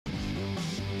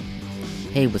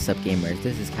Hey, what's up gamers?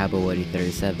 This is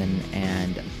Cowboy37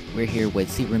 and we're here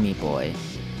with Super Meat Boy.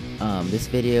 This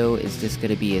video is just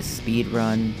gonna be a speed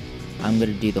run. I'm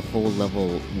gonna do the whole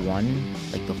level 1,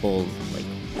 like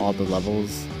all the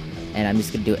levels, and I'm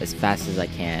just gonna do it as fast as I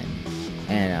can.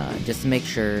 And just to make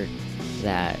sure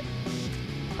that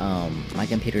my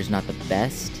computer's not the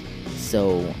best,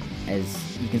 so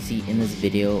as you can see in this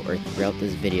video or throughout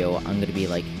this video, I'm gonna be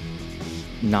like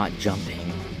not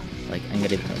jumping. Like, I'm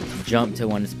gonna jump to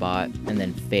one spot and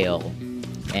then fail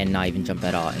and not even jump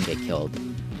at all and get killed.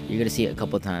 You're gonna see it a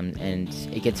couple times, and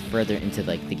it gets further into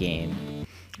like the game.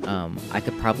 I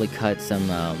could probably cut some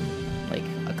like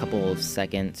a couple of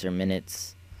seconds or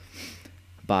minutes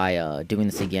by doing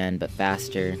this again, but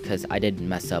faster, because I did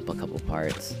mess up a couple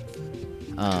parts.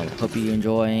 Hope you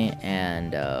enjoy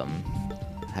and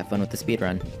have fun with the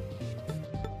speedrun.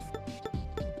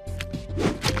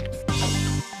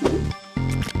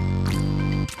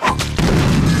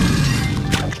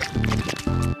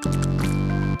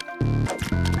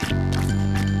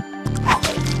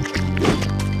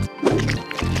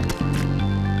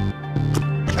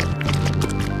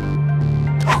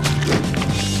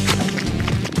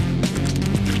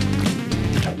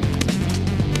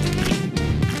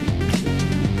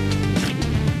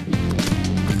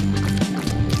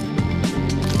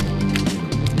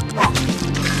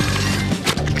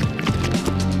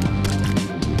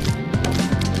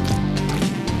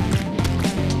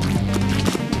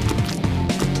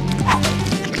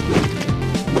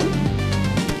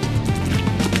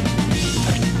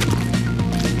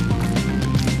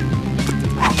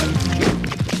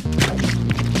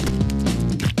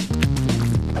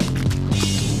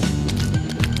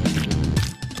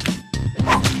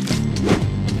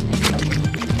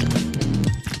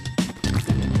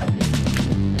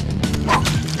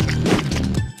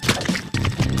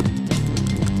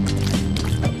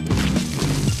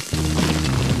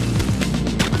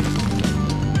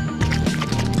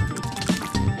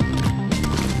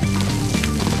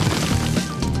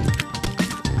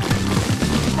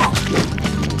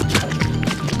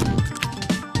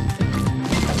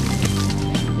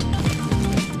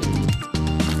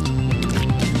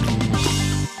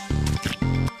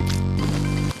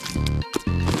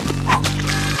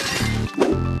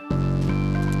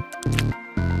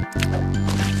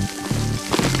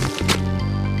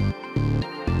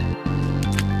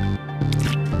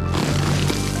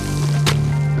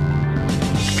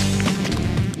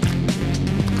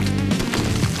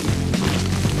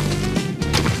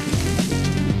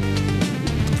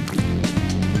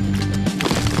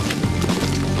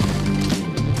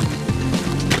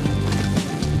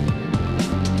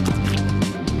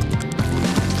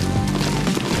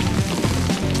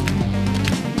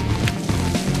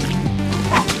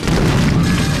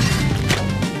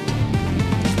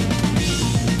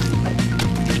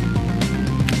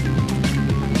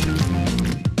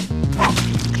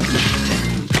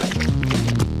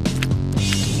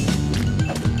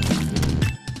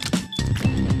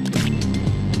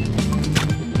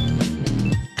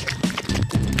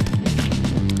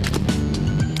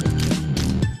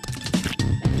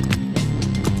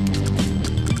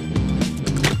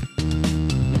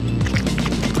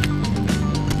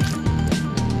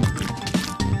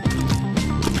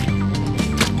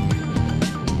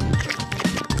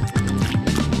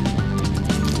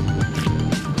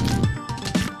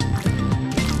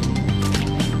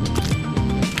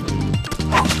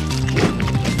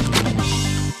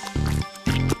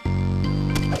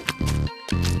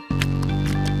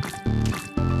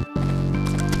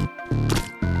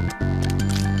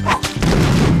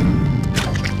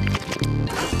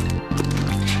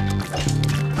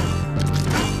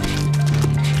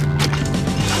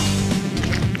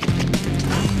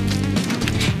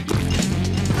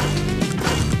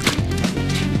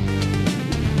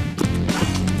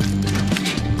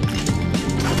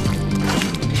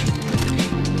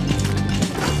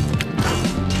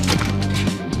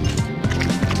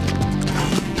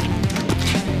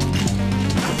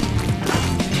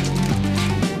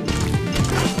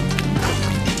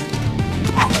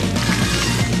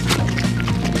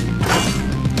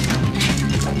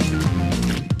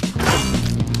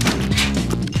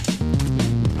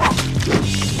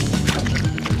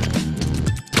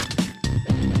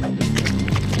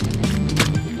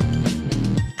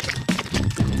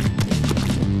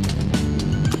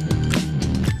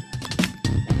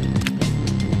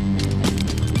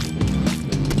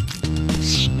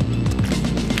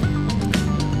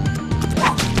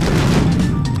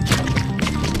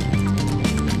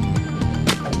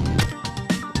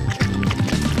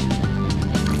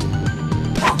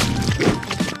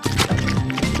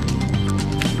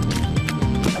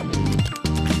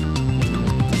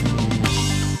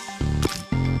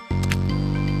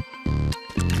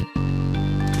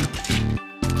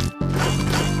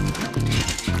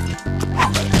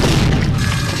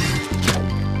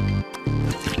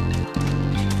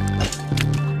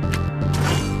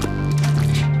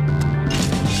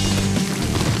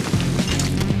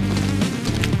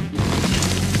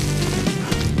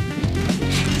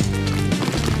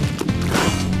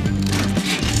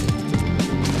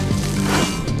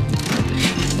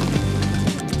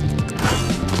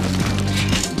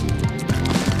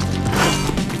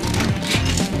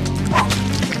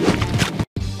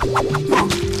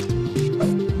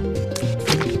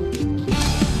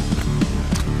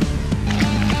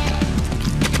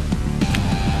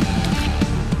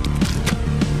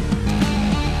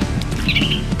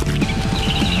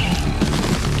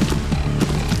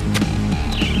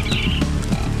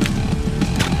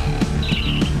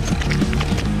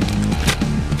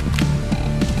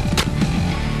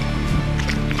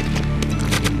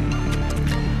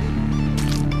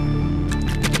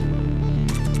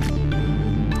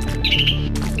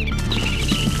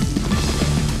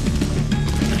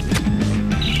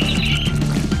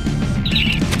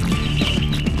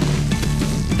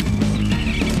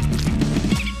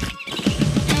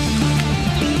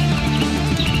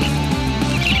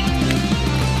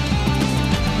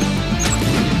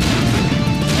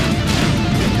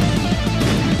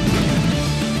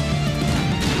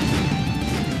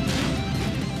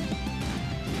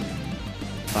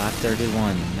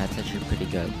 31. That's actually pretty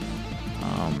good.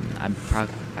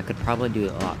 I could probably do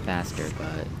it a lot faster,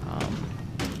 but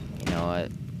you know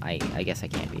what? I guess I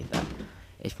can't beat that.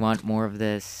 If you want more of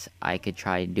this, I could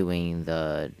try doing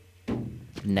the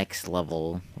next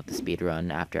level with the speed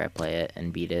run after I play it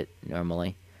and beat it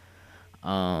normally.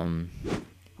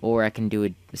 Or I can do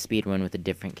a speed run with a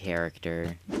different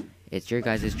character. It's your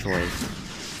guys' choice.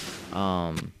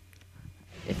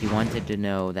 If you wanted to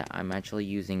know that I'm actually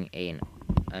using a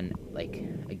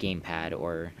gamepad,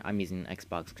 or I'm using an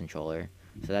Xbox controller,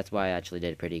 so that's why I actually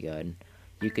did pretty good.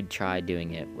 You could try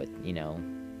doing it with, you know,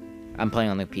 I'm playing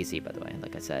on the PC, by the way,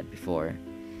 like I said before,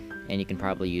 and you can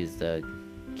probably use the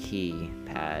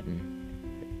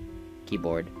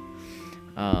keyboard.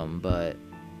 But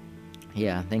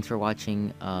yeah, thanks for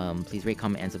watching. Please rate,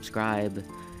 comment, and subscribe.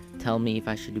 Tell me if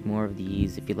I should do more of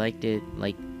these. If you liked it,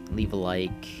 leave a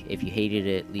like. If you hated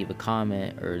it, leave a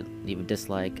comment or leave a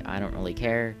dislike. I don't really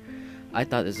care. I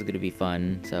thought this was gonna be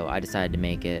fun, so I decided to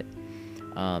make it.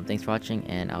 Thanks for watching,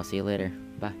 and I'll see you later.